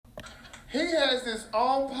He has his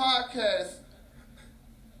own podcast.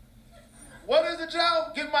 What is it, Joe?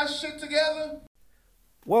 Get my shit together?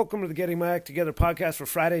 Welcome to the Getting My Act Together podcast for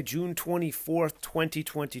Friday, June 24th,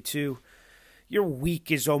 2022. Your week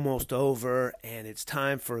is almost over, and it's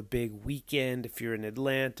time for a big weekend. If you're in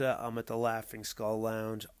Atlanta, I'm at the Laughing Skull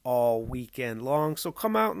Lounge all weekend long, so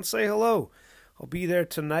come out and say hello. I'll be there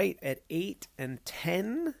tonight at 8 and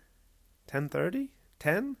 10, 10:30,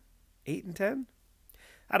 10, 8 and 10?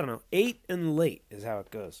 I don't know, 8 and late is how it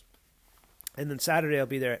goes. And then Saturday I'll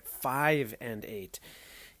be there at 5 and 8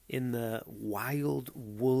 in the wild,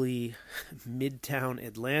 woolly Midtown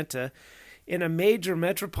Atlanta, in a major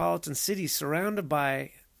metropolitan city surrounded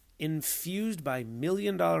by, infused by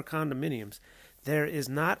million-dollar condominiums. There is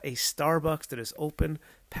not a Starbucks that is open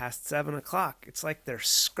past 7 o'clock. It's like they're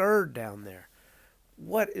scared down there.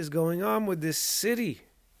 What is going on with this city?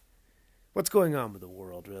 What's going on with the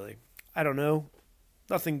world, really? I don't know.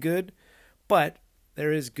 Nothing good, but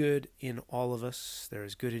there is good in all of us. There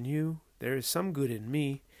is good in you. There is some good in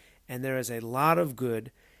me. And there is a lot of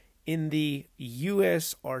good in the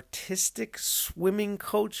U.S. artistic swimming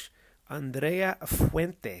coach, Andrea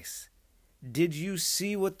Fuentes. Did you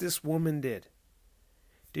see what this woman did?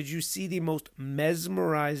 Did you see the most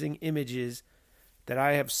mesmerizing images that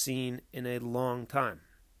I have seen in a long time?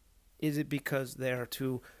 Is it because there are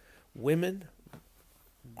two women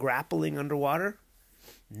grappling underwater?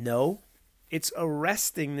 No. It's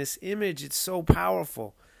arresting, this image. It's so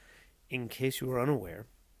powerful. In case you were unaware,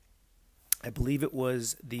 I believe it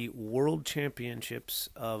was the World Championships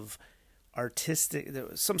of Artistic...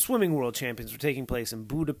 Some swimming world champions were taking place in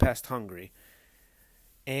Budapest, Hungary.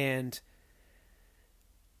 And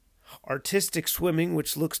artistic swimming,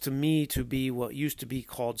 which looks to me to be what used to be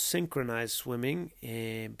called synchronized swimming,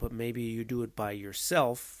 but maybe you do it by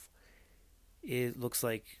yourself, it looks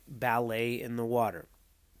like ballet in the water,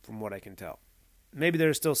 from what I can tell. Maybe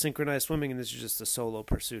there's still synchronized swimming and this is just a solo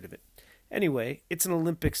pursuit of it. Anyway, it's an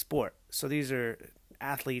Olympic sport. So these are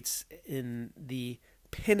athletes in the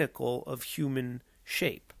pinnacle of human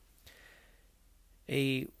shape.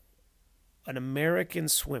 An American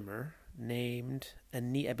swimmer named,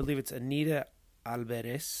 I believe it's Anita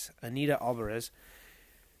Alvarez,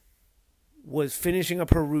 was finishing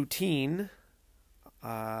up her routine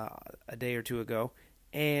a day or two ago,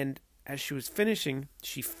 and as she was finishing,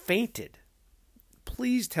 she fainted.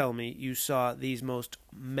 Please tell me you saw these most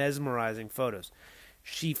mesmerizing photos.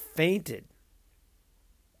 She fainted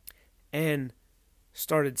and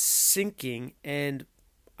started sinking, and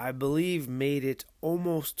I believe made it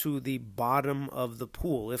almost to the bottom of the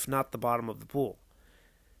pool, if not the bottom of the pool,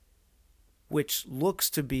 which looks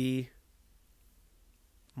to be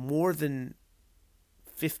more than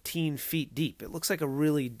 15 feet deep. It looks like a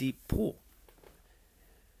really deep pool.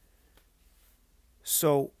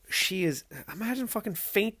 So she is, imagine fucking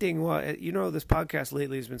fainting while, this podcast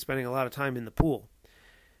lately has been spending a lot of time in the pool.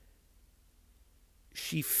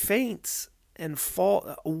 She faints and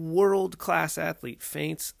a world-class athlete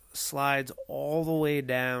faints, slides all the way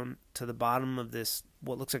down to the bottom of this,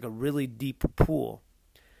 what looks like a really deep pool.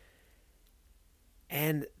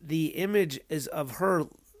 And the image is of her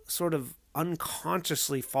sort of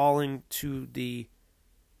unconsciously falling to the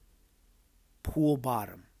pool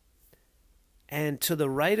bottom. And to the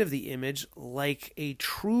right of the image, like a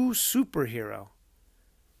true superhero,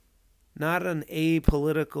 not an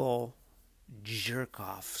apolitical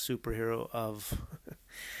jerk-off superhero of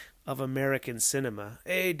American cinema.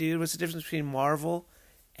 Hey, dude, what's the difference between Marvel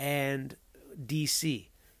and DC?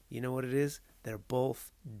 You know what it is? They're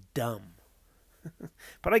both dumb.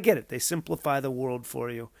 But I get it. They simplify the world for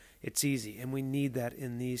you. It's easy, and we need that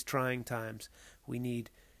in these trying times. We need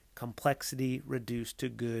complexity reduced to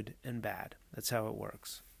good and bad. That's how it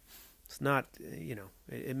works. It's not,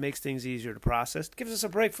 it makes things easier to process. It gives us a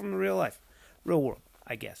break from the real life, real world,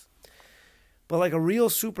 I guess. But like a real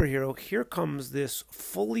superhero, here comes this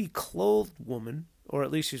fully clothed woman, or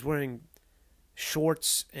at least she's wearing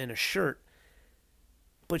shorts and a shirt,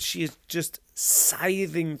 but she is just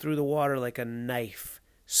scything through the water like a knife,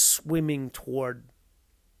 swimming toward,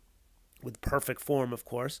 with perfect form, of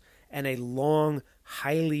course, and a long,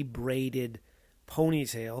 highly braided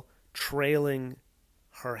ponytail trailing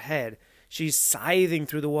her head. She's scything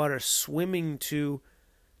through the water, swimming to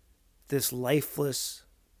this lifeless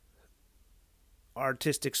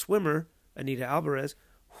artistic swimmer, Anita Alvarez,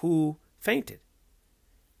 who fainted.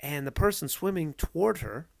 And the person swimming toward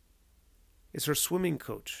her is her swimming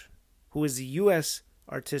coach, who is the U.S.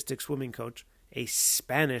 artistic swimming coach, a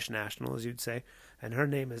Spanish national, as you'd say, and her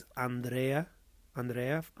name is Andrea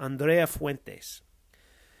Fuentes.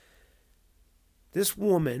 This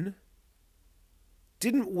woman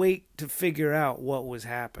didn't wait to figure out what was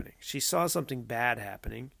happening. She saw something bad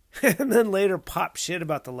happening and then later popped shit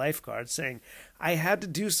about the lifeguards, saying, I had to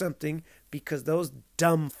do something because those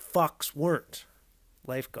dumb fucks weren't.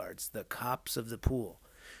 Lifeguards, the cops of the pool.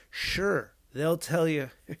 Sure, they'll tell you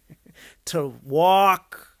to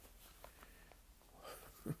walk.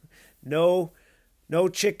 No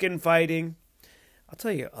chicken fighting. I'll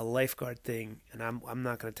tell you a lifeguard thing, and I'm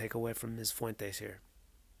not going to take away from Ms. Fuentes here.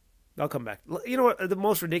 I'll come back. You know what? The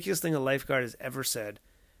most ridiculous thing a lifeguard has ever said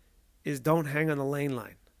is don't hang on the lane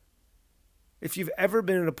line. If you've ever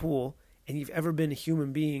been in a pool and you've ever been a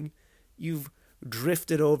human being, you've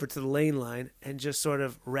drifted over to the lane line and just sort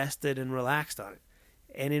of rested and relaxed on it.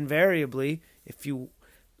 And invariably, if you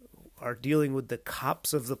are dealing with the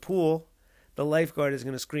cops of the pool, the lifeguard is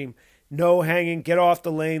going to scream, no hanging, get off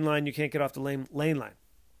the lane line, you can't get off the lane line.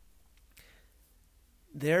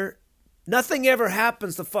 Nothing ever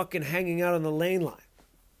happens to fucking hanging out on the lane line.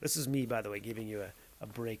 This is me, by the way, giving you a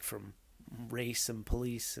break from race and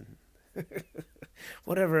police and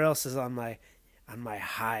whatever else is on my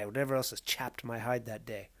high, whatever else has chapped my hide that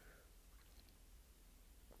day.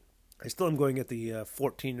 I still am going at the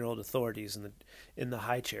 14-year-old authorities in the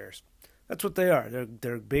high chairs. That's what they are.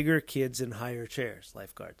 They're bigger kids in higher chairs,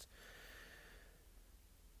 lifeguards.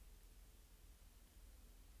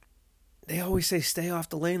 They always say stay off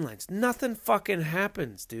the lane lines. Nothing fucking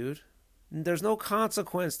happens, dude. There's no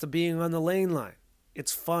consequence to being on the lane line.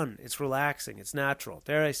 It's fun. It's relaxing. It's natural.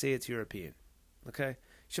 Dare I say it's European. Okay? You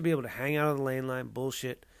should be able to hang out on the lane line,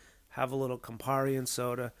 bullshit, have a little Campari and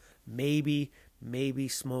soda, maybe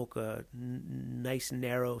smoke a nice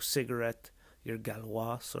narrow cigarette, your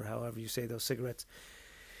Gauloise, or however you say those cigarettes.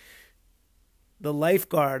 The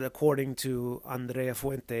lifeguard, according to Andrea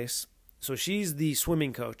Fuentes, so she's the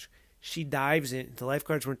swimming coach, she dives in. The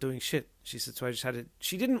lifeguards weren't doing shit. She said, so I just had to...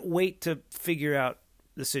 She didn't wait to figure out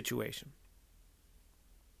the situation.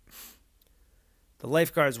 The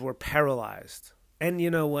lifeguards were paralyzed. And you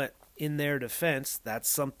know what? In their defense, that's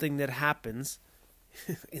something that happens.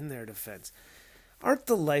 In their defense. Aren't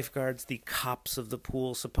the lifeguards, the cops of the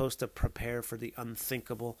pool, supposed to prepare for the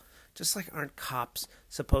unthinkable? Just like aren't cops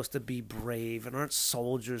supposed to be brave? And aren't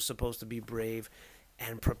soldiers supposed to be brave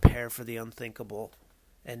and prepare for the unthinkable?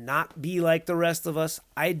 And not be like the rest of us?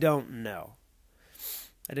 I don't know.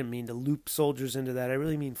 I didn't mean to loop soldiers into that. I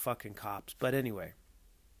really mean fucking cops. But anyway.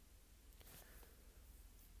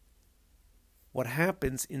 What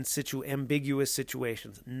happens in ambiguous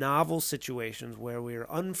situations, novel situations where we're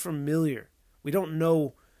unfamiliar, we don't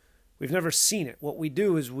know, we've never seen it. What we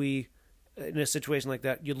do is in a situation like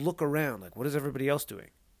that, you look around, like, what is everybody else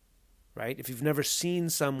doing? Right? If you've never seen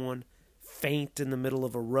someone faint in the middle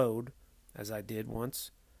of a road, as I did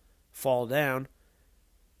once, fall down,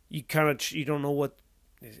 you don't know what,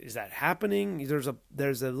 is that happening? There's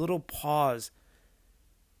a little pause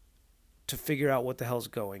to figure out what the hell's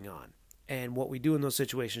going on. And what we do in those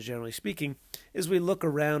situations, generally speaking, is we look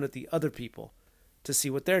around at the other people to see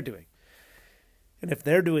what they're doing. And if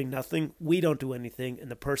they're doing nothing, we don't do anything, and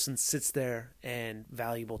the person sits there and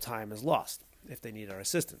valuable time is lost if they need our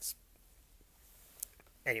assistance.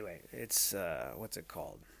 Anyway, it's, what's it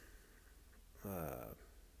called? There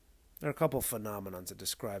are a couple of phenomenons that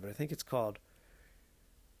describe it. I think it's called,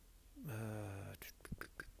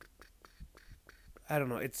 I don't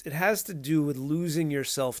know. It has to do with losing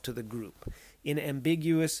yourself to the group in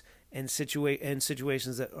ambiguous and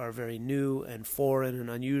situations that are very new and foreign and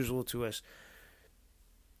unusual to us.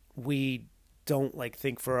 We don't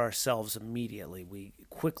think for ourselves immediately. We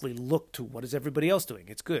quickly look to what is everybody else doing.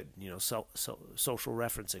 It's good, so social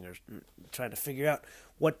referencing or trying to figure out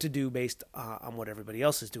what to do based on what everybody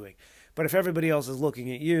else is doing. But if everybody else is looking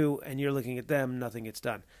at you and you're looking at them, nothing gets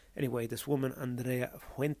done. Anyway, this woman, Andrea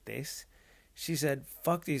Fuentes, she said,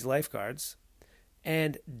 fuck these lifeguards,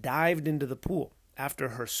 and dived into the pool after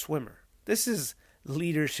her swimmer. This is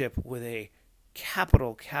leadership with a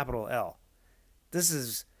capital L. This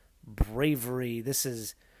is bravery. This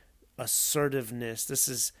is assertiveness. This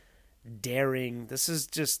is daring. This is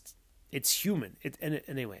just, it's human.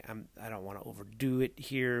 Anyway, I don't want to overdo it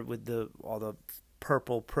here with all the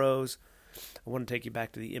purple prose. I want to take you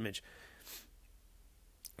back to the image.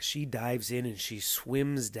 She dives in and she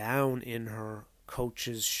swims down in her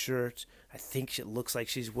coach's shirt. I think it looks like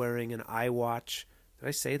she's wearing an iWatch. Did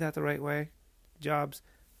I say that the right way, Jobs?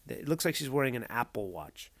 It looks like she's wearing an Apple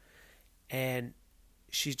Watch. And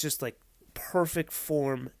she's just perfect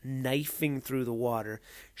form, knifing through the water.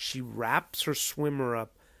 She wraps her swimmer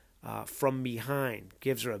up from behind,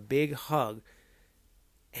 gives her a big hug.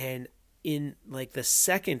 And in the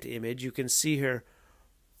second image, you can see her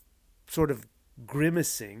sort of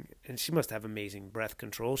grimacing, and she must have amazing breath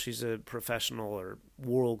control. She's a professional or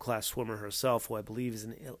world-class swimmer herself, who I believe is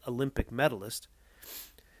an Olympic medalist.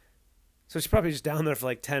 So she's probably just down there for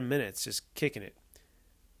like 10 minutes, just kicking it.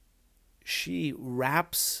 She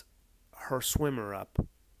wraps her swimmer up,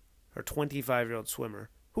 her 25-year-old swimmer,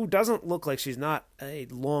 who doesn't look like she's not a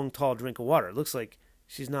long, tall drink of water. It looks like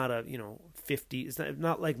she's not a, 50. It's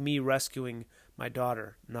not like me rescuing my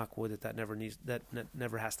daughter. Knock wood that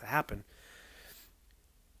never has to happen.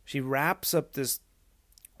 She wraps up this,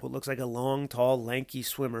 what looks like a long, tall, lanky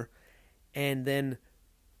swimmer, and then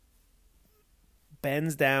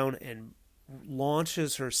bends down and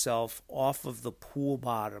launches herself off of the pool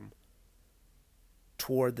bottom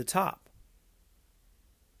toward the top,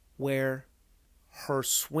 where her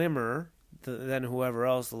swimmer, then whoever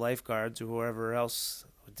else, the lifeguards or whoever else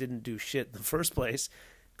didn't do shit in the first place,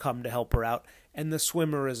 come to help her out, and the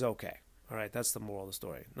swimmer is okay. All right, that's the moral of the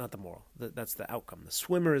story. Not the moral. That's the outcome. The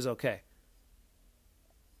swimmer is okay.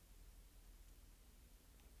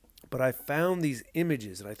 But I found these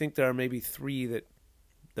images, and I think there are maybe 3 that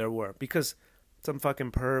there were, because some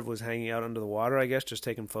fucking perv was hanging out under the water, I guess, just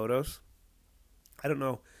taking photos. I don't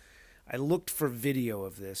know. I looked for video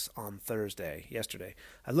of this on yesterday.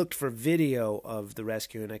 I looked for video of the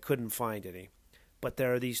rescue, and I couldn't find any. But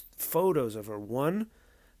there are these photos of her. One,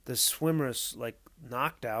 the swimmer is like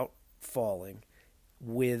knocked out, falling,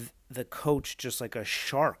 with the coach just like a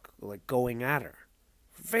shark, like going at her.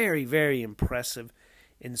 Very, very impressive,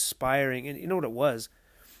 inspiring. And you know what it was?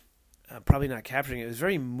 Probably not capturing it. It was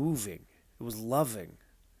very moving. It was loving.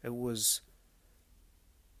 It was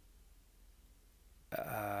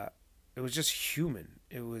just human.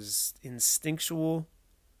 It was instinctual,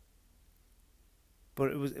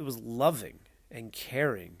 but it was loving and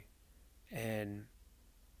caring and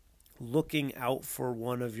looking out for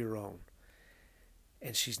one of your own.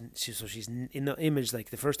 And she's in the image, like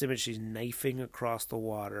the first image, she's knifing across the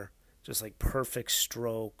water, just like perfect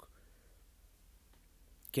stroke,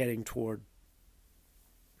 getting toward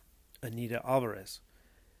Anita Alvarez.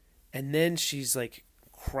 And then she's like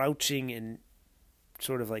crouching and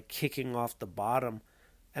sort of like kicking off the bottom.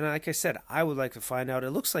 And like I said, I would like to find out. It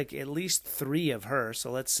looks like at least 3 of her. So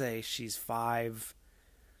let's say she's 5.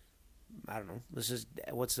 I don't know.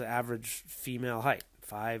 What's the average female height?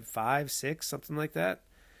 5'5", 6", something like that.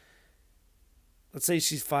 Let's say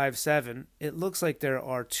she's 5'7". It looks like there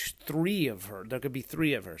are 3 of her. There could be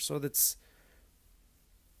 3 of her. So that's,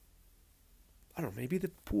 I don't know, maybe the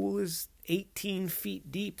pool is 18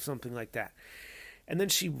 feet deep, something like that. And then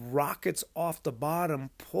she rockets off the bottom,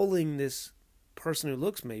 pulling this person who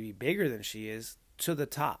looks maybe bigger than she is to the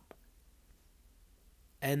top.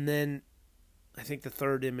 And then I think the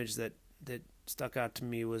third image that stuck out to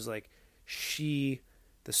me was like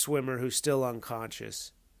the swimmer who's still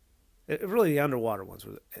unconscious. Really, the underwater ones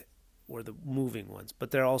were the moving ones,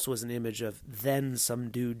 but there also was an image of then some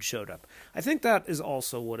dude showed up. I think that is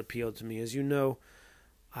also what appealed to me. As you know,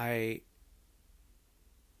 I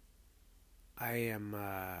am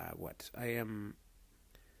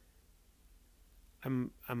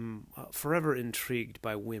I'm forever intrigued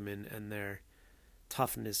by women and their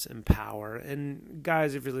toughness and power. And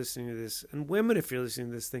guys, if you're listening to this, and women, if you're listening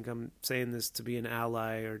to this, think I'm saying this to be an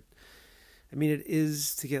ally, or I mean, it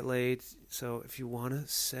is to get laid. So if you want to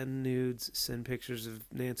send nudes, send pictures of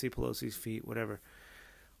Nancy Pelosi's feet, whatever.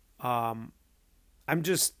 I'm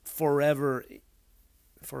just forever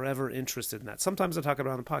interested in that. Sometimes I talk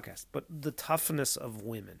about it on the podcast, but the toughness of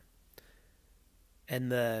women and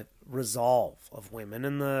the resolve of women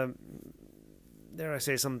and the, dare I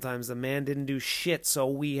say, sometimes the man didn't do shit, so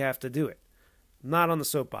we have to do it. Not on the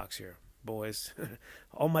soapbox here, boys.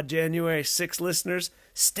 All my January 6 listeners,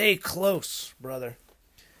 stay close, brother.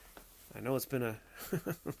 I know it's been a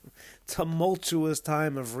tumultuous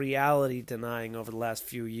time of reality denying over the last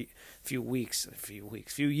few weeks,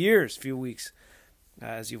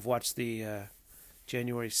 as you've watched the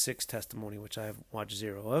January 6 testimony, which I have watched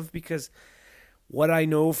 0 of, because what I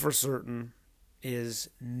know for certain is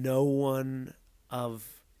no one of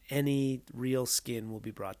any real skin will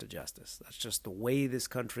be brought to justice. That's just the way this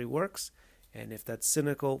country works. And if that's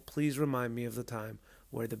cynical, please remind me of the time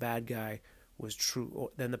where the bad guy was true, or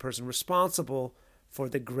then the person responsible for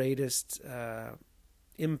the greatest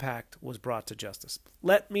impact was brought to justice.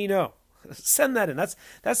 Let me know. Send that in.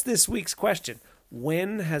 That's this week's question.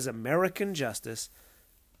 When has American justice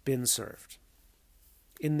been served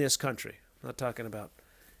in this country? I'm not talking about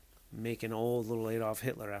making old little Adolf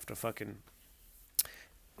Hitler after fucking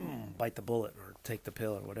bite the bullet or take the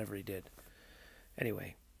pill or whatever he did.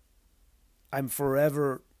 Anyway, I'm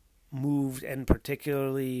forever moved and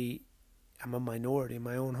particularly I'm a minority in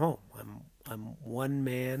my own home. I'm one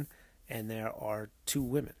man, and there are two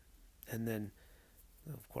women, and then,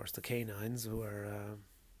 of course, the canines who are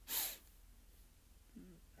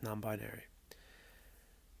non-binary.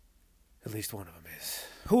 At least one of them is.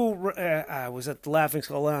 I was at the Laughing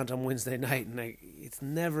Skull Lounge on Wednesday night, and it's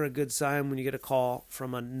never a good sign when you get a call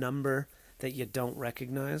from a number that you don't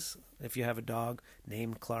recognize. If you have a dog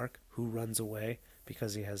named Clark who runs away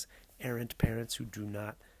because he has errant parents who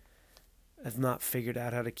have not figured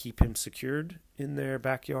out how to keep him secured in their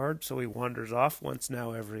backyard, so he wanders off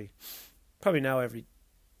probably now every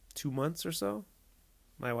 2 months or so.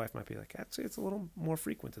 My wife might be like, actually, it's a little more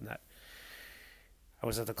frequent than that. I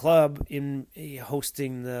was at the club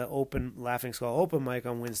hosting the Laughing Skull open mic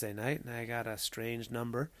on Wednesday night, and I got a strange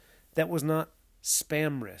number that was not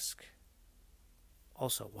spam risk.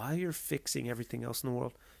 Also, while you're fixing everything else in the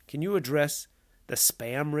world, can you address the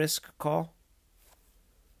spam risk call?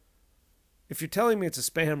 If you're telling me it's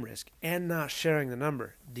a spam risk and not sharing the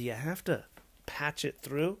number, do you have to patch it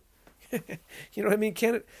through? You know what I mean?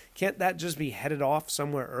 Can't that just be headed off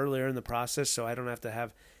somewhere earlier in the process so I don't have to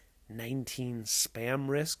have 19 spam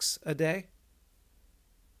risks a day?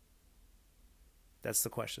 That's the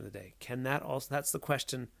question of the day. That's the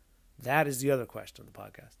question. That is the other question of the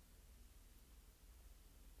podcast.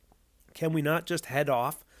 Can we not just head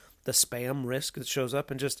off the spam risk that shows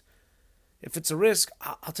up and just, if it's a risk,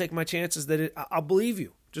 I'll take my chances that I'll believe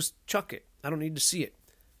you. Just chuck it. I don't need to see it.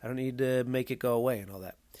 I don't need to make it go away and all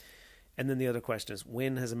that. And then the other question is,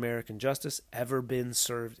 when has American justice ever been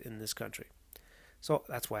served in this country? So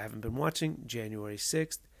that's why I haven't been watching January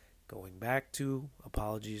 6th. Going back to,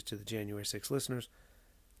 apologies to the January 6th listeners.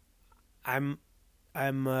 I'm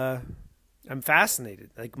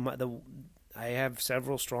fascinated. I have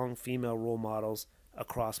several strong female role models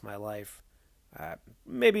across my life.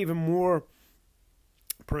 Maybe even more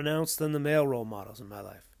pronounced than the male role models in my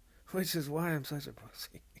life. Which is why I'm such a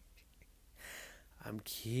pussy. I'm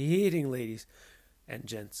kidding, ladies and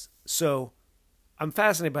gents. So I'm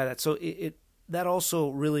fascinated by that. So that also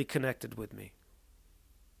really connected with me,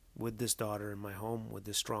 with this daughter in my home, with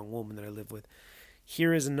this strong woman that I live with.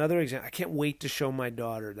 Here is another example. I can't wait to show my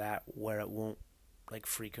daughter that where it won't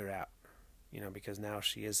freak her out, because now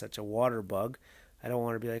she is such a water bug. I don't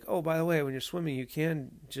want her to be like, oh, by the way, when you're swimming, you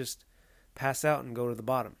can just pass out and go to the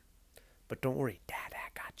bottom. But don't worry, Dad,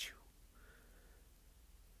 I got you.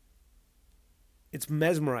 It's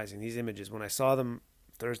mesmerizing, these images. When I saw them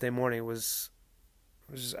Thursday morning, I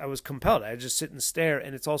was compelled. I just sit and stare,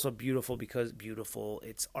 and it's also beautiful because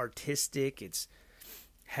it's artistic, it's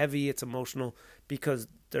heavy, it's emotional, because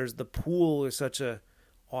the pool is such a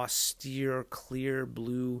austere, clear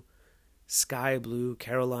blue, sky blue,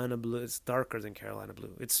 Carolina blue. It's darker than Carolina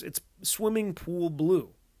blue. It's swimming pool blue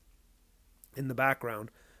in the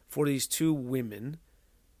background for these two women,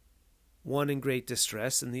 one in great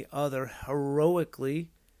distress and the other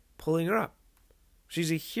heroically pulling her up.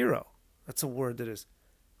 She's a hero. That's a word that is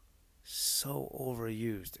so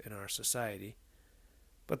overused in our society.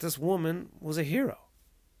 But this woman was a hero.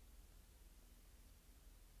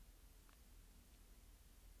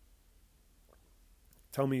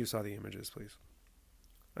 Tell me you saw the images, please.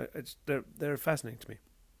 They're fascinating to me.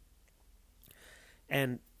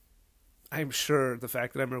 And I'm sure the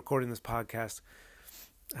fact that I'm recording this podcast,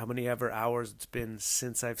 how many ever hours it's been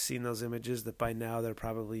since I've seen those images, that by now they're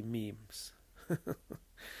probably memes.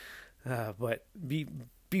 But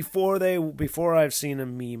before I've seen a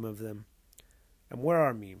meme of them, and where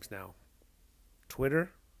are memes now?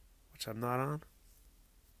 Twitter, which I'm not on.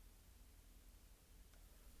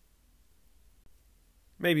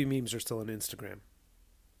 Maybe memes are still on Instagram.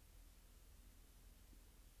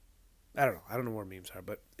 I don't know. I don't know where memes are,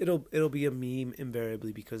 but it'll be a meme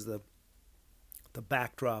invariably because the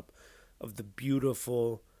backdrop of the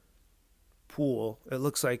beautiful pool, it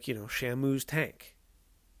looks like, Shamu's tank.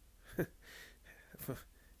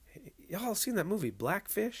 Y'all seen that movie,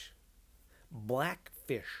 Blackfish?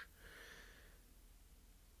 Blackfish.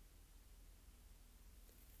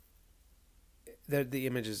 The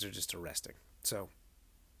images are just arresting. So,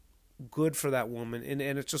 good for that woman. And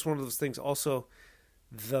it's just one of those things. Also,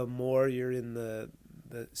 the more you're in the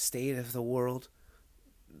state of the world,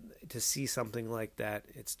 to see something like that,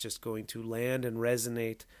 it's just going to land and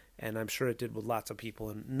resonate. And I'm sure it did with lots of people.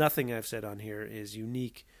 And nothing I've said on here is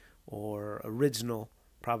unique or original,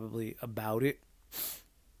 probably, about it.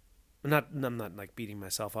 I'm not like beating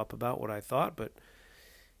myself up about what I thought, but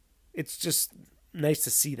it's just nice to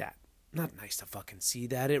see that. Not nice to fucking see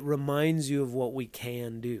that. It reminds you of what we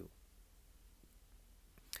can do.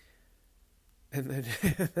 And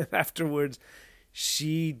then afterwards,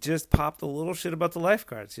 she just popped a little shit about the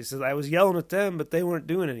lifeguards. She says, I was yelling at them, but they weren't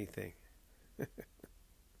doing anything.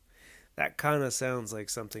 That kind of sounds like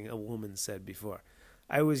something a woman said before.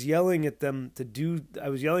 I was yelling at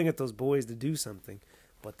those boys to do something,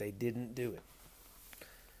 but they didn't do it.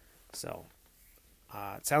 So,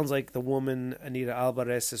 it sounds like the woman, Anita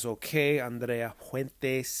Alvarez, is okay. Andrea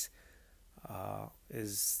Fuentes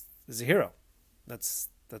is a hero. That's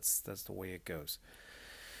the way it goes.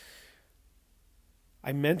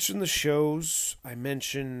 I mentioned the shows. I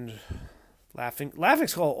mentioned Laughing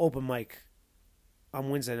Skull open mic on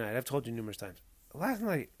Wednesday night. I've told you numerous times. Last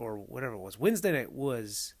night, or whatever it was, Wednesday night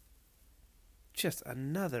was just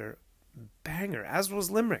another banger, as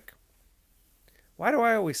was Limerick. Why do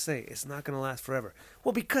I always say it's not going to last forever?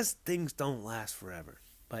 Well, because things don't last forever.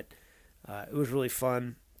 But it was really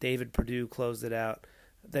fun. David Perdue closed it out.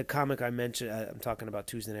 The comic I mentioned, I'm talking about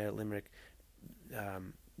Tuesday night at Limerick,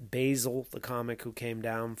 Basil, the comic who came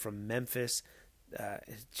down from Memphis,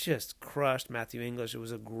 just crushed Matthew English. It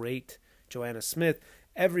was a great Joanna Smith.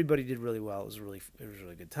 Everybody did really well. It was a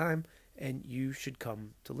really good time, and you should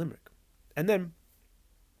come to Limerick. And then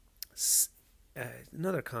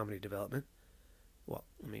another comedy development. Well,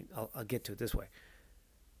 I'll get to it this way.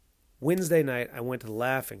 Wednesday night, I went to the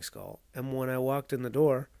Laughing Skull, and when I walked in the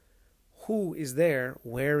door, who is there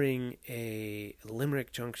wearing a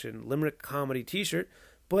Limerick Junction, Limerick Comedy t-shirt,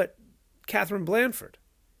 but Catherine Blanford,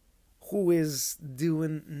 who is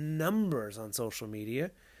doing numbers on social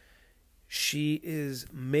media. She is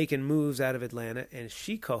making moves out of Atlanta, and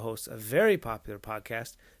she co-hosts a very popular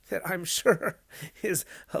podcast that I'm sure is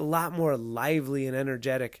a lot more lively and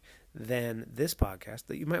energetic than this podcast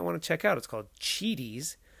that you might want to check out. It's called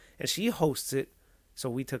Cheaties, and she hosts it. So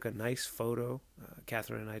we took a nice photo,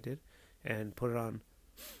 Catherine and I did, and put it on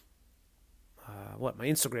my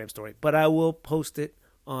Instagram story. But I will post it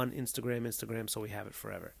on Instagram, so we have it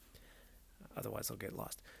forever. Otherwise, I'll get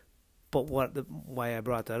lost. But why I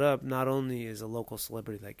brought that up, not only is a local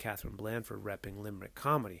celebrity like Catherine Blanford repping Limerick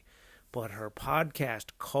comedy, but her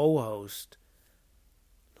podcast co-host,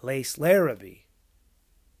 Lace Larrabee,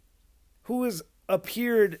 who has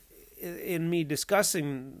appeared in me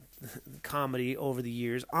discussing comedy over the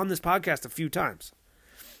years on this podcast a few times.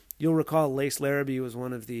 You'll recall Lace Larrabee was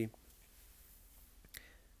one of the...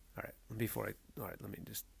 let me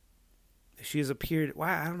just... She has appeared...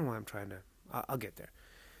 I don't know why I'm trying to... I'll get there.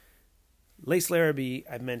 Lace Larrabee,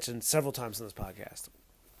 I've mentioned several times on this podcast.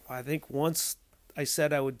 I think once I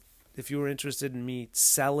said I would, if you were interested in me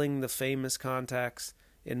selling the famous contacts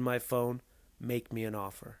in my phone, make me an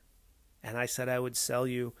offer. And I said I would sell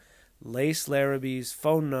you Lace Larrabee's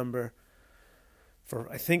phone number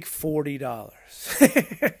for, I think, $40.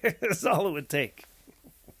 That's all it would take.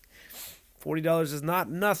 $40 is not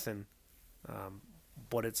nothing,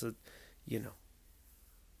 but it's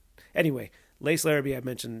Anyway, Lace Larrabee, I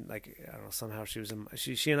mentioned, somehow she was in...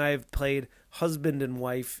 She and I have played husband and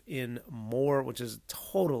wife in more, which is a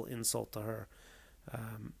total insult to her,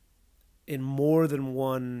 in more than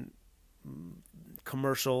one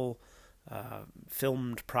commercial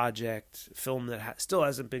filmed project, film that still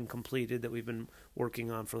hasn't been completed, that we've been working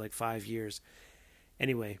on for 5 years.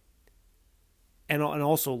 Anyway, and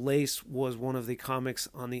also Lace was one of the comics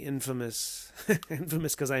on the infamous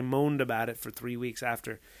because I moaned about it for 3 weeks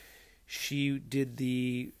after. She did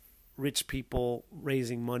the rich people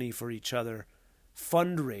raising money for each other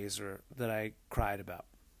fundraiser that I cried about.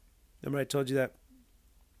 Remember I told you that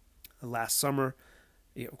last summer?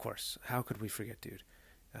 Yeah, of course. How could we forget, dude?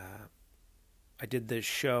 I did this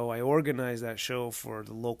show. I organized that show for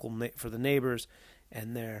the for the neighbors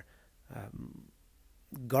and their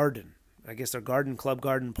garden. I guess their garden club,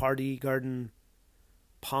 garden party, garden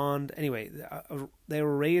pond. Anyway, they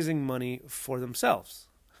were raising money for themselves.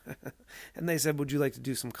 And they said, would you like to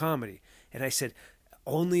do some comedy? And I said,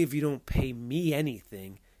 only if you don't pay me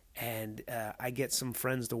anything and I get some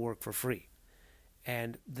friends to work for free.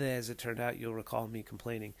 And as it turned out, you'll recall me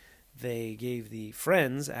complaining, they gave the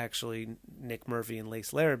friends, actually Nick Murphy and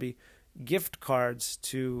Lace Larrabee, gift cards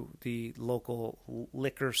to the local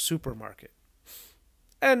liquor supermarket.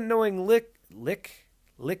 And knowing Lick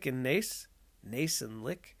and Nace and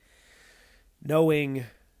Lick, knowing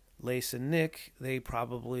Lace and Nick, they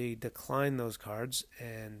probably declined those cards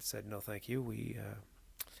and said, no, thank you. We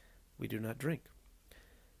do not drink.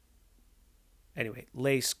 Anyway,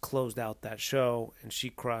 Lace closed out that show, and she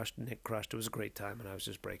crushed, Nick crushed. It was a great time, and I was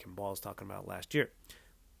just breaking balls talking about it last year.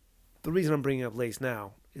 The reason I'm bringing up Lace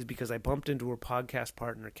now is because I bumped into her podcast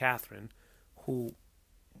partner, Catherine, who,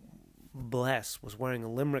 bless, was wearing a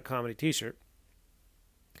Limerick Comedy t-shirt,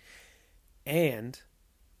 and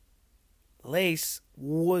Lace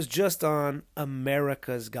was just on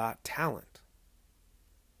America's Got Talent.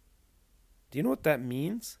 Do you know what that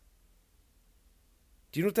means?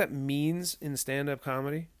 Do you know what that means in stand-up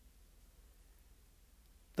comedy?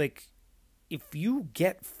 Like, if you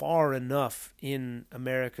get far enough in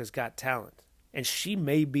America's Got Talent, and she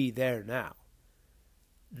may be there now,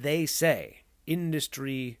 they say,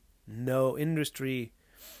 industry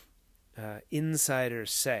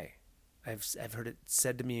insiders say, I've heard it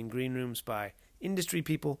said to me in green rooms by industry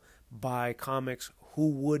people, by comics who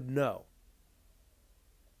would know.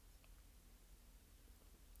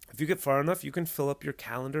 If you get far enough, you can fill up your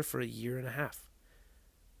calendar for a year and a half.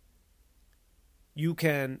 You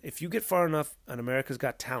can, if you get far enough on America's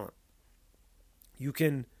Got Talent, you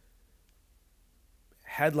can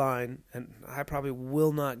headline, and I probably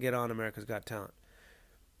will not get on America's Got Talent.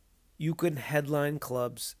 You can headline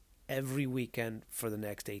clubs every weekend for the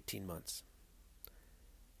next 18 months.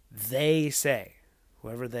 They say,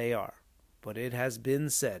 whoever they are, but it has been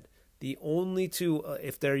said, the only two,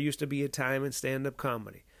 if there used to be a time in stand-up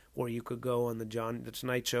comedy where you could go on the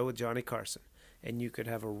Tonight Show with Johnny Carson and you could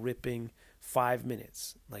have a ripping 5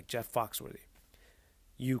 minutes like Jeff Foxworthy.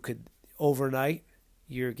 You could, overnight,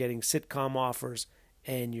 you're getting sitcom offers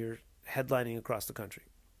and you're headlining across the country.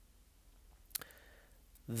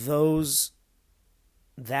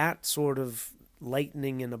 That sort of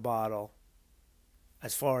lightning in a bottle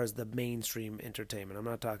as far as the mainstream entertainment. I'm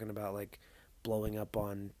not talking about like blowing up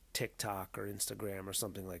on TikTok or Instagram or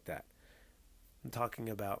something like that. I'm talking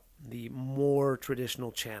about the more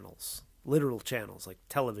traditional channels, literal channels, like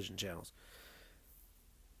television channels.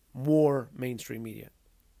 More mainstream media.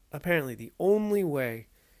 Apparently, the only way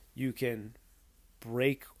you can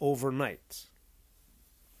break overnight,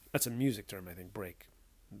 that's a music term, I think, break.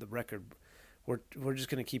 The record, we're just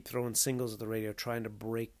going to keep throwing singles at the radio trying to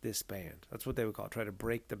break this band. That's what they would call it, try to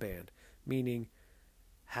break the band. Meaning,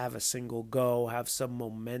 have a single go, have some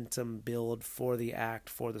momentum build for the act,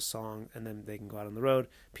 for the song, and then they can go out on the road.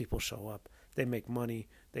 People show up. They make money.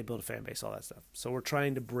 They build a fan base, all that stuff. So we're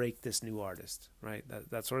trying to break this new artist, right?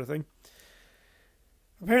 That sort of thing.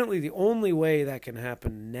 Apparently, the only way that can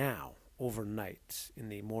happen now, overnight, in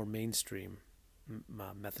the more mainstream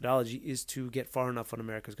methodology, is to get far enough on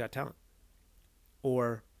America's Got Talent.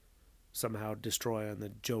 Or somehow destroy on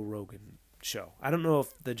the Joe Rogan show. I don't know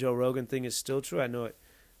if the Joe Rogan thing is still true. I know it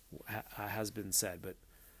has been said, but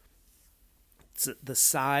the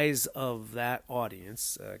size of that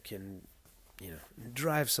audience can,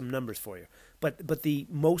 drive some numbers for you. But the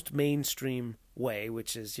most mainstream way,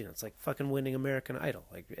 which is, it's like fucking winning American Idol.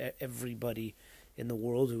 Like everybody in the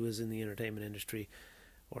world who is in the entertainment industry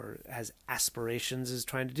or has aspirations is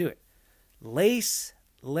trying to do it. Lace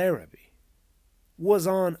Larrabee was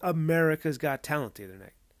on America's Got Talent the other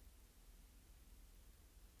night.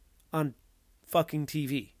 On fucking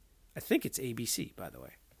TV. I think it's ABC, by the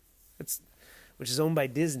way. Which is owned by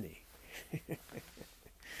Disney.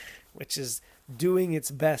 Which is doing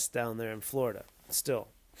its best down there in Florida. Still.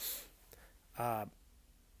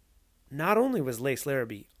 Not only was Lace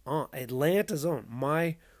Larrabee on Atlanta's own,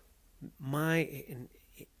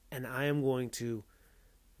 and I am going to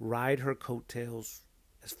ride her coattails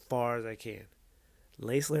as far as I can.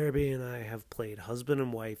 Lace Larrabee and I have played husband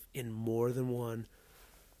and wife in more than one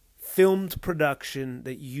filmed production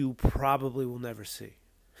that you probably will never see.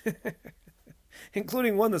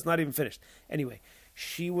 Including one that's not even finished. Anyway,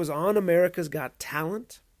 she was on America's Got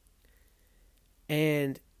Talent,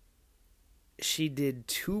 and she did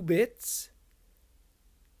 2 bits.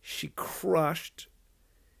 She crushed.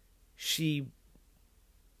 She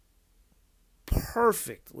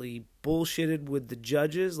perfectly bullshitted with the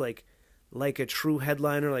judges, like a true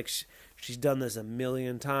headliner. Like she's done this a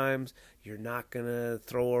million times. You're not gonna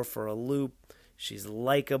throw her for a loop. She's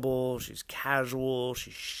likable. She's casual.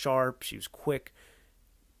 She's sharp. She's quick.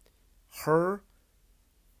 Her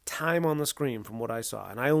time on the screen, from what I saw,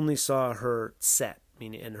 and I only saw her set,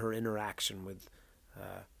 and her interaction with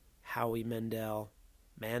Howie Mandel,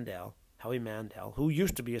 who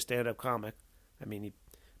used to be a stand-up comic. I mean, he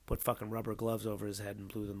put fucking rubber gloves over his head and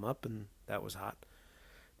blew them up, and that was hot.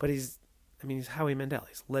 But he's Howie Mandel.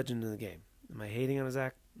 He's a legend in the game. Am I hating on his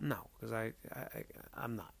act? No, because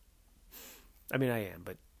I'm not. I mean, I am,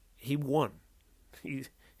 but he won.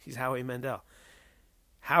 He's Howie Mandel.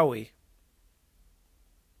 Howie,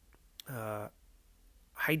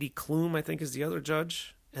 Heidi Klum, I think, is the other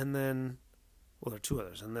judge, and then, well, there are 2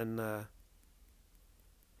 others, and then,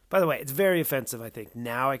 by the way, it's very offensive, I think.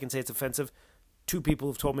 Now I can say it's offensive. 2 people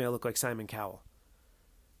have told me I look like Simon Cowell.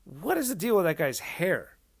 What is the deal with that guy's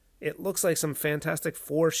hair? It looks like some Fantastic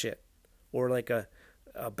Four shit, or like a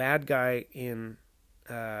bad guy in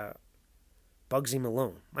Bugsy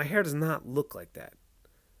Malone. My hair does not look like that.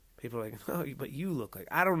 People are like, oh, but you look like...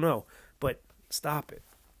 I don't know, but stop it.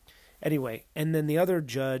 Anyway, and then the other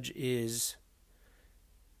judge is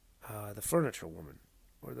the furniture woman.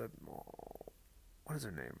 Or the... What is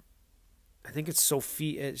her name? I think it's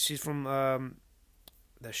Sophia. She's from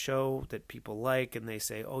the show that people like, and they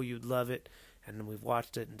say, oh, you'd love it. And then we've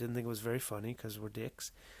watched it and didn't think it was very funny because we're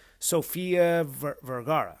dicks. Sofia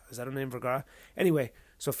Vergara. Is that her name, Vergara? Anyway,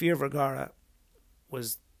 Sofia Vergara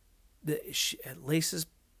was... Lace's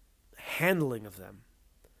handling of them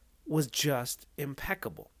was just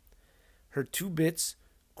impeccable. Her 2 bits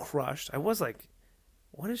crushed. I was like,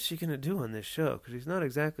 what is she going to do on this show? Because she's not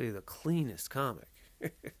exactly the cleanest comic.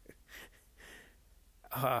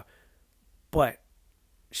 But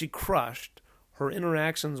she crushed. Her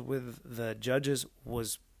interactions with the judges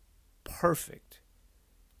was perfect.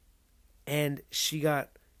 And she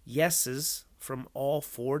got yeses from all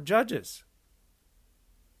 4 judges.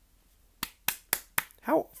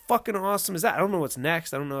 How fucking awesome is that? I don't know what's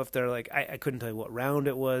next. I don't know if they're like... I couldn't tell you what round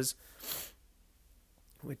it was.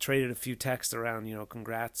 We traded a few texts around,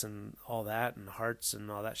 congrats and all that, and hearts and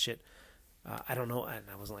all that shit. I don't know. And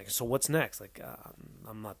I was like, so what's next? Like,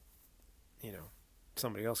 I'm not...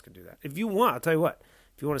 somebody else can do that. If you want, I'll tell you what.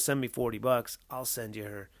 If you want to send me $40, I'll send you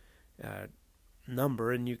her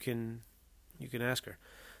number, and you can ask her.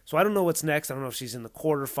 So I don't know what's next. I don't know if she's in the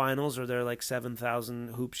quarterfinals or there are like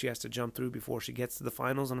 7,000 hoops she has to jump through before she gets to the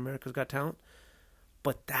finals on America's Got Talent.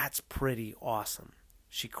 But that's pretty awesome.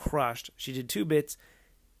 She crushed. She did 2 bits,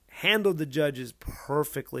 handled the judges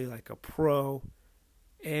perfectly like a pro,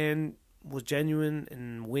 and was genuine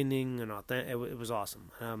and winning and authentic. It was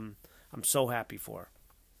awesome. I'm so happy for her.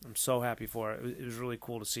 I'm so happy for her. It was really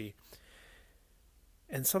cool to see.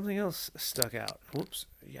 And something else stuck out. Whoops.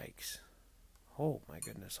 Yikes. Oh, my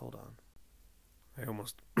goodness. Hold on. I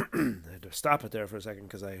almost had to stop it there for a second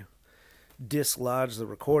because I dislodged the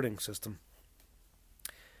recording system.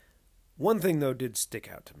 One thing, though, did stick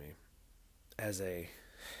out to me as a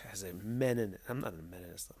Mennonite. I'm not a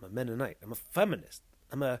Mennonist. I'm a Mennonite. I'm a feminist.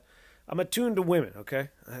 I'm attuned to women, okay?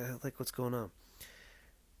 I like what's going on.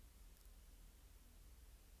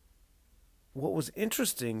 What was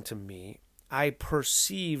interesting to me, I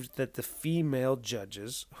perceived that the female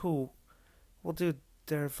judges who... Well, dude,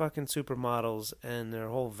 they're fucking supermodels, and their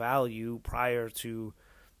whole value prior to,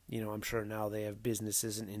 I'm sure now they have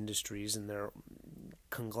businesses and industries, and they're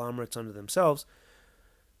conglomerates unto themselves.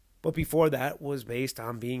 But before that was based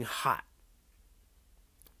on being hot.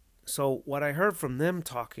 So what I heard from them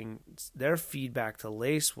talking, their feedback to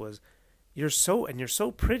Lace was, you're so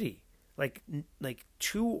pretty. Like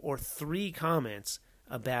 2 or 3 comments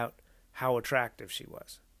about how attractive she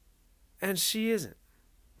was. And she isn't.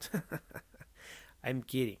 I'm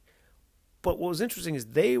kidding. But what was interesting is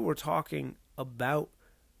they were talking about...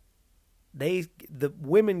 The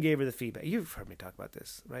women gave her the feedback. You've heard me talk about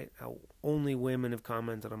this, right? How only women have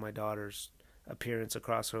commented on my daughter's appearance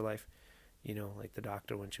across her life. Like the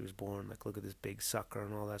doctor when she was born. Like, look at this big sucker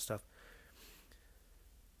and all that stuff.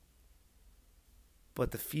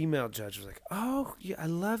 But the female judge was like, oh, yeah, I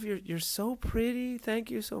love you're so pretty. Thank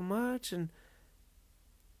you so much. And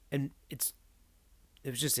it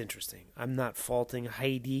was just interesting. I'm not faulting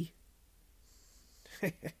Heidi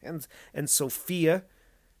and Sophia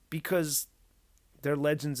because they're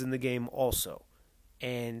legends in the game also.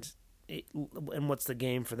 And what's the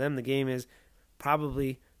game for them? The game is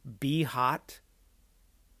probably be hot,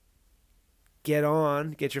 get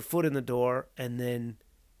your foot in the door, and then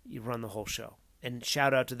you run the whole show. And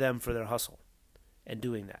shout out to them for their hustle and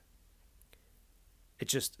doing that. It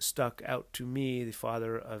just stuck out to me, the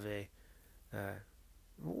father of a...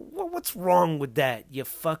 what's wrong with that, you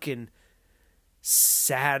fucking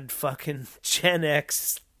sad fucking Gen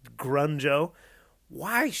X grunjo?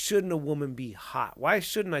 Why shouldn't a woman be hot? Why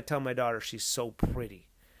shouldn't I tell my daughter she's so pretty?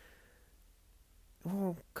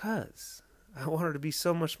 Well, 'cause I want her to be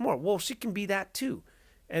so much more. Well, she can be that too.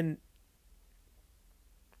 And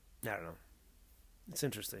I don't know. It's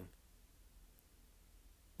interesting.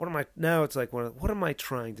 Now it's like, what am I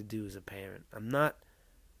trying to do as a parent? I'm not...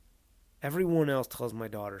 Everyone else tells my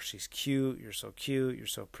daughter she's cute, you're so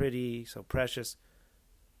pretty, so precious.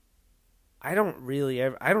 I don't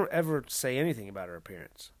ever say anything about her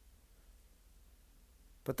appearance.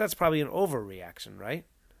 But that's probably an overreaction, right?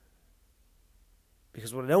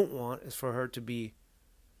 Because what I don't want is for her to be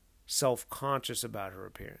self-conscious about her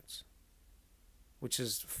appearance. Which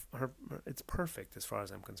is it's perfect as far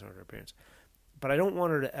as I'm concerned, her appearance. But I don't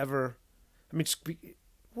want her to ever...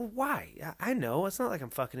 Well, why? I know. It's not like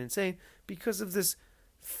I'm fucking insane. Because of this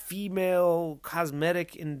female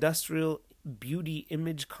cosmetic industrial beauty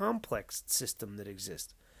image complex system that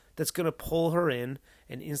exists that's going to pull her in,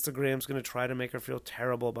 and Instagram's going to try to make her feel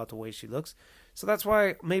terrible about the way she looks. So that's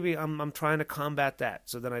why maybe I'm trying to combat that,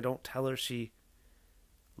 so then I don't tell her she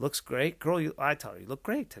looks great. Girl, I tell her, you look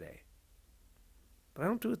great today. But I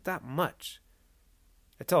don't do it that much.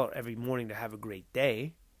 I tell her every morning to have a great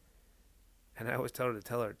day. And I always tell her to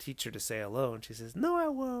tell her teacher to say hello. And she says, no, I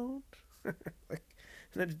won't. And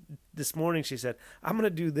then this morning she said, I'm going to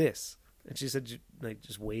do this. And she said, like,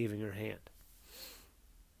 just waving her hand.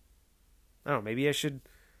 I don't know, maybe I should.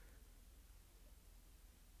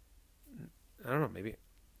 I don't know, maybe.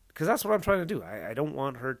 Because that's what I'm trying to do. I don't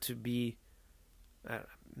want her to be.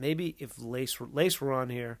 Maybe if Lace were on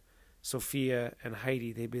here, Sophia and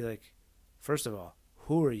Heidi, they'd be like, first of all,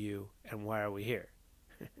 who are you and why are we here?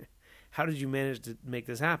 How did you manage to make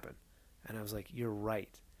this happen? And I was like, you're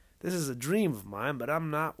right. This is a dream of mine, but I'm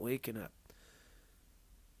not waking up.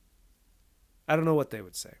 I don't know what they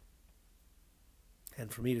would say.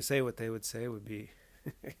 And for me to say what they would say would be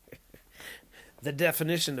the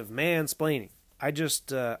definition of mansplaining.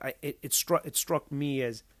 It struck me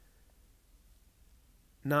as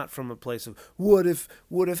not from a place of, what if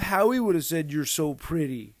Howie would have said you're so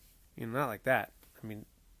pretty? Not like that. I mean,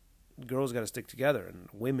 girls got to stick together, and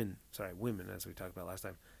women, as we talked about last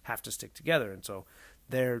time, have to stick together. And so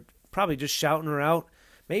they're probably just shouting her out.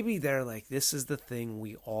 Maybe they're like, this is the thing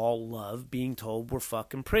we all love, being told we're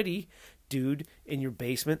fucking pretty. Dude, in your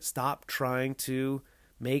basement, stop trying to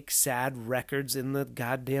make sad records in the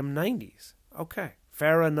goddamn 90s. Okay,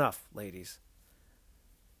 fair enough, ladies.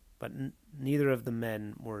 But neither of the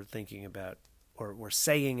men were thinking about, or were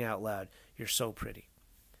saying out loud, you're so pretty.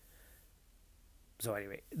 So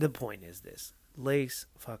anyway, the point is this. Lace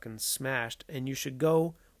fucking smashed, and you should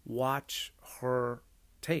go watch her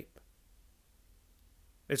tape.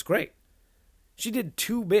 It's great. She did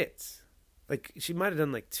 2 bits. Like, she might have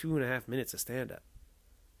done like 2.5 minutes of stand-up.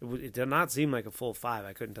 It did not seem like a full 5.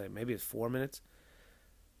 I couldn't tell you. Maybe it's 4 minutes.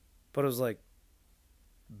 But it was like,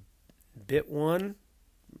 bit 1,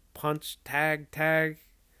 punch, tag,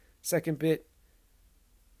 second bit,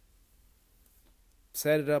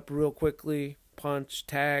 set it up real quickly, punch,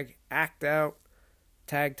 tag, act out,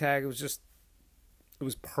 tag. It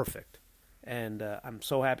was perfect. And I'm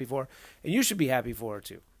so happy for her. And you should be happy for her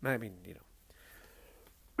too. I mean,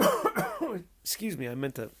 excuse me, I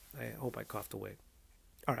hope I coughed away.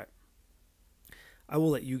 All right. I will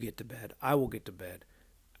let you get to bed. I will get to bed.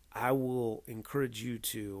 I will encourage you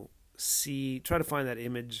to try to find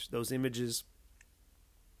those images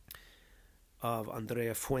of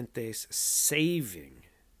Andrea Fuentes saving.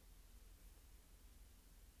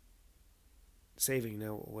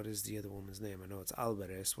 Now, what is the other woman's name? I know it's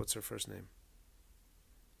Alvarez. What's her first name?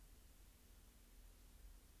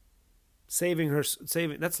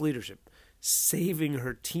 That's leadership. Saving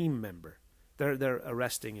her team member. They're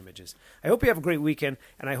arresting images. I hope you have a great weekend,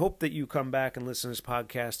 and I hope that you come back and listen to this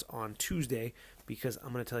podcast on Tuesday, because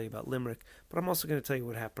I'm going to tell you about Limerick, but I'm also going to tell you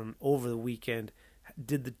what happened over the weekend.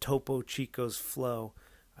 Did the Topo Chicos flow?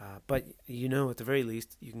 But at the very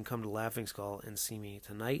least, you can come to Laughing Skull and see me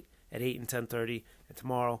tonight at 8 and 10:30, and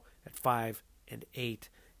tomorrow at 5 and 8,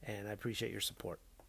 and I appreciate your support.